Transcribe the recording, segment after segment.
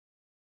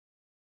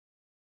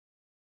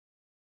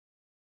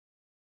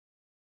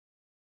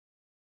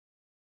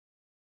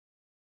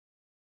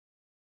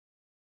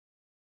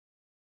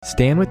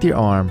Stand with your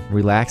arm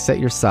relaxed at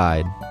your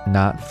side,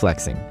 not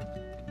flexing.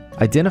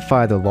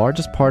 Identify the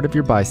largest part of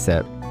your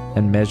bicep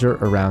and measure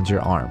around your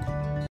arm.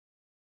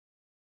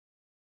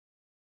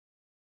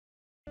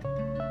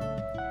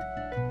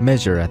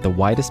 Measure at the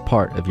widest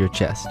part of your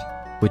chest,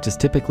 which is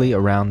typically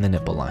around the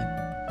nipple line.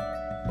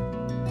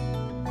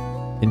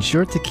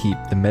 Ensure to keep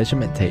the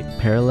measurement tape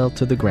parallel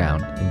to the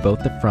ground in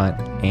both the front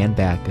and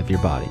back of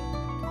your body.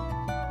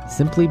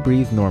 Simply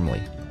breathe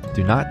normally.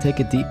 Do not take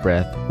a deep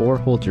breath or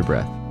hold your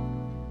breath.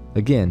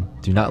 Again,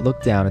 do not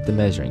look down at the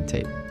measuring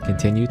tape.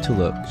 Continue to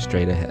look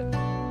straight ahead.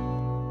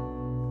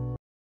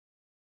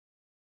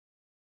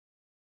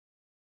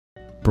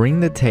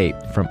 Bring the tape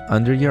from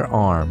under your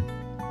arm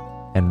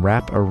and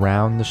wrap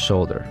around the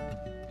shoulder.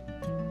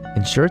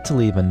 Ensure to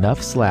leave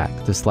enough slack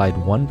to slide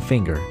one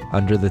finger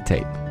under the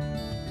tape.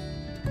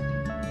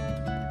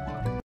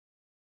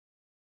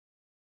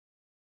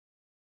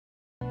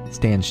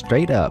 Stand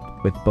straight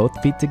up with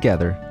both feet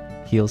together,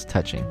 heels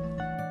touching.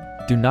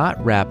 Do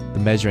not wrap the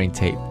measuring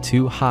tape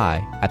too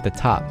high at the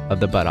top of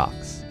the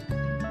buttocks.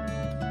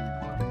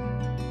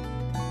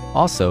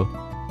 Also,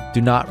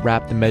 do not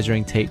wrap the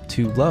measuring tape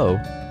too low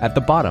at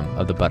the bottom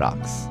of the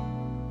buttocks.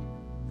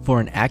 For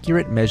an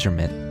accurate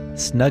measurement,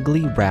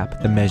 snugly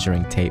wrap the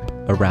measuring tape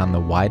around the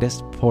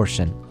widest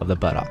portion of the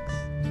buttocks.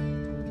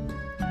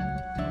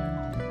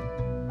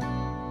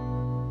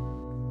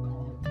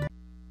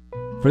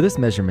 For this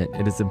measurement,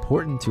 it is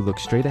important to look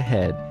straight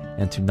ahead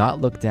and to not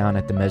look down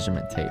at the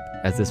measurement tape,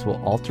 as this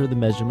will alter the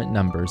measurement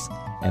numbers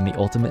and the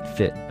ultimate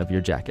fit of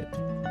your jacket.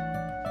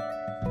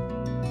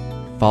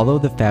 Follow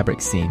the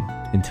fabric seam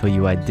until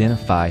you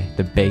identify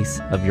the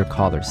base of your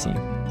collar seam.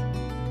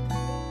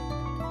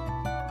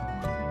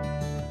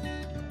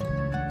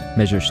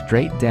 Measure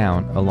straight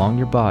down along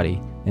your body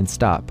and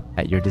stop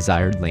at your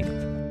desired length.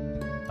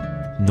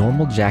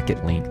 Normal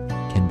jacket length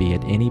can be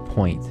at any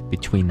point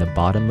between the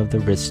bottom of the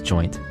wrist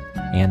joint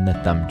and the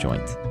thumb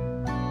joint.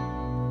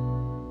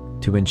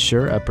 To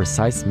ensure a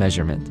precise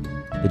measurement,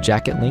 the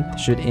jacket length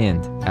should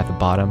end at the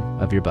bottom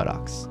of your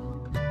buttocks.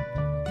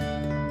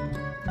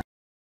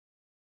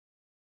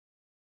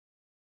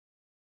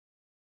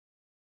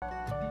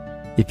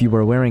 If you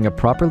are wearing a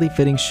properly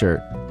fitting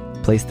shirt,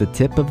 place the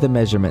tip of the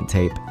measurement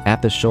tape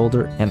at the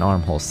shoulder and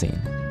armhole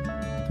seam.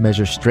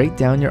 Measure straight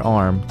down your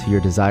arm to your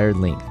desired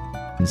length.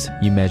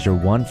 You measure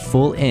 1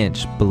 full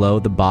inch below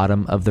the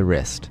bottom of the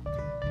wrist.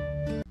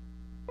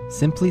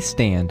 Simply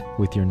stand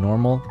with your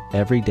normal,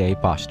 everyday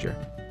posture.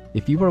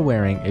 If you are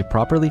wearing a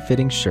properly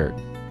fitting shirt,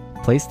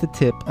 place the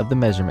tip of the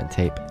measurement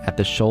tape at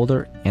the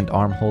shoulder and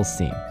armhole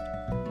seam.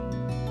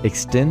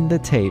 Extend the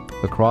tape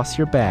across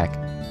your back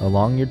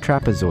along your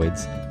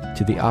trapezoids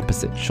to the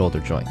opposite shoulder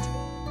joint.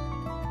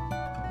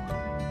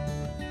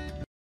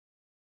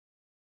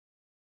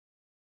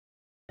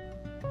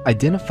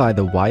 Identify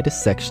the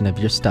widest section of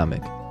your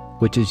stomach,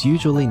 which is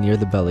usually near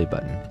the belly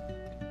button.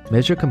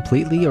 Measure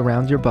completely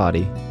around your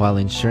body while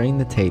ensuring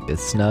the tape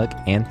is snug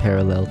and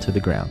parallel to the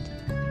ground.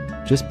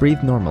 Just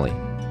breathe normally.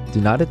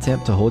 Do not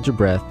attempt to hold your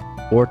breath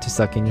or to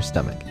suck in your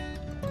stomach.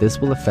 This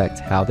will affect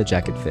how the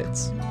jacket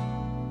fits.